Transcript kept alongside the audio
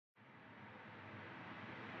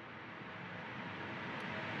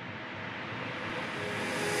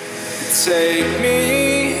take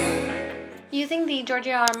me. Using the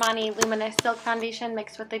Giorgio Armani Luminous Silk Foundation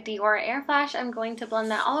mixed with the Dior Airflash, I'm going to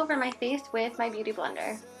blend that all over my face with my Beauty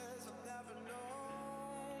Blender.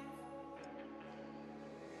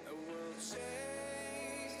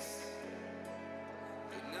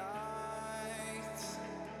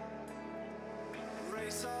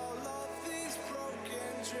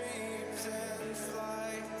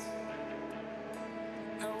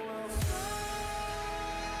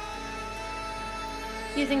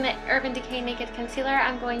 Using the Urban Decay Naked Concealer,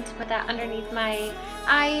 I'm going to put that underneath my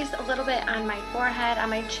eyes, a little bit on my forehead, on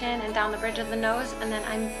my chin, and down the bridge of the nose, and then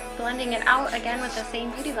I'm blending it out again with the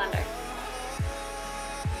same Beauty Blender.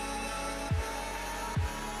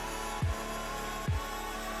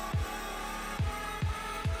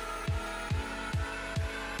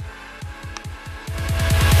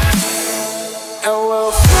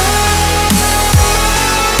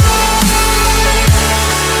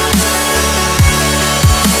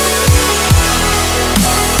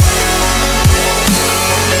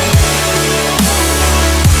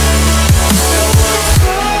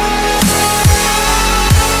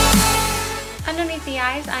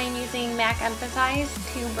 I am using MAC Emphasize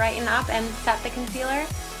to brighten up and set the concealer.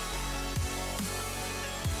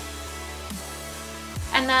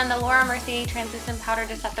 And then the Laura Mercier translucent powder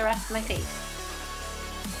to set the rest of my face.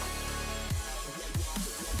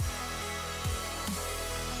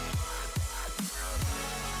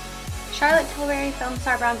 Charlotte Tilbury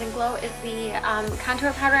Filmstar Bronze and Glow is the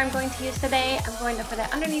contour powder I'm going to use today. I'm going to put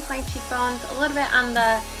it underneath my cheekbones, a little bit on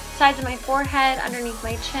the sides of my forehead, underneath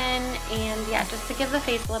my chin, and yeah, just to give the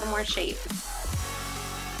face a little more shape.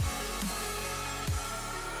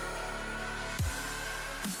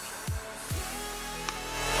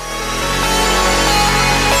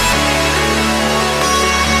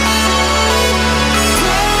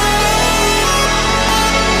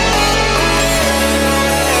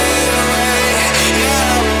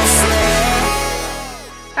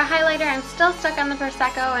 I'm still stuck on the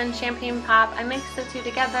Prosecco and Champagne Pop. I mixed the two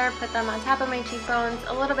together, put them on top of my cheekbones,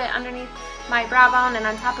 a little bit underneath my brow bone and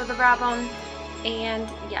on top of the brow bone, and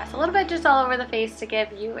yes, a little bit just all over the face to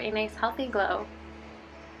give you a nice healthy glow.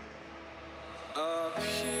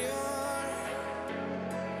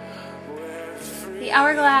 The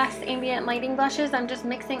Hourglass Ambient Lighting Blushes, I'm just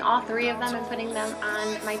mixing all three of them and putting them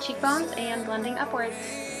on my cheekbones and blending upwards.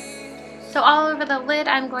 So all over the lid,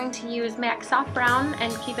 I'm going to use MAC Soft Brown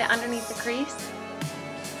and keep it underneath the crease.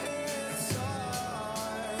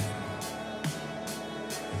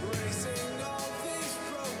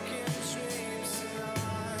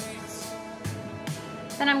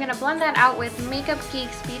 Then I'm going to blend that out with Makeup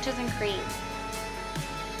Geek's Peaches and Cream.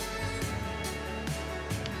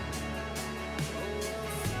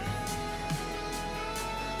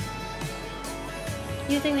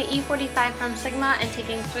 Using the E45 from Sigma and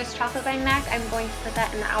taking Swiss Chocolate by MAC, I'm going to put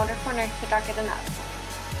that in the outer corner to darken it up.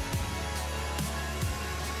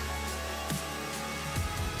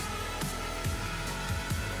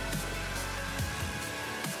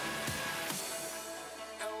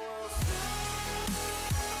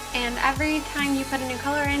 And every time you put a new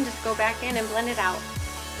color in, just go back in and blend it out.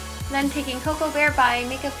 Then taking Cocoa Bear by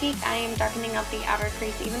Makeup Geek, I am darkening up the outer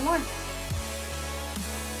crease even more.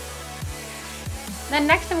 Then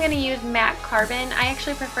next I'm going to use MAC Carbon. I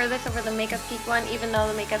actually prefer this over the Makeup Geek one, even though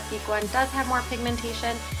the Makeup Geek one does have more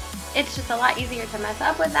pigmentation. It's just a lot easier to mess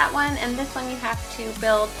up with that one, and this one you have to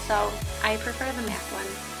build, so I prefer the MAC one.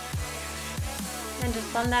 Then just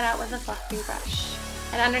blend that out with a fluffy brush.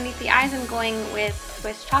 And underneath the eyes I'm going with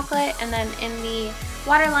Swiss Chocolate, and then in the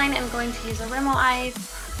waterline I'm going to use a Rimmel Eyes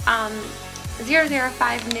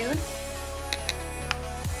 005 Nude.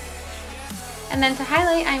 And then to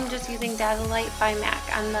highlight, I'm just using Dazzle Light by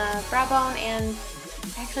MAC on the brow bone, and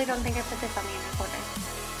I actually don't think I put this on the inner corner.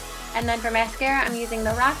 And then for mascara, I'm using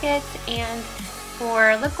the Rocket, and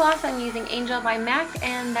for lip gloss, I'm using Angel by MAC,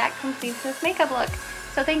 and that completes this makeup look.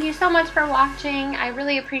 So thank you so much for watching. I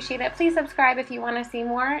really appreciate it. Please subscribe if you want to see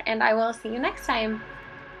more, and I will see you next time.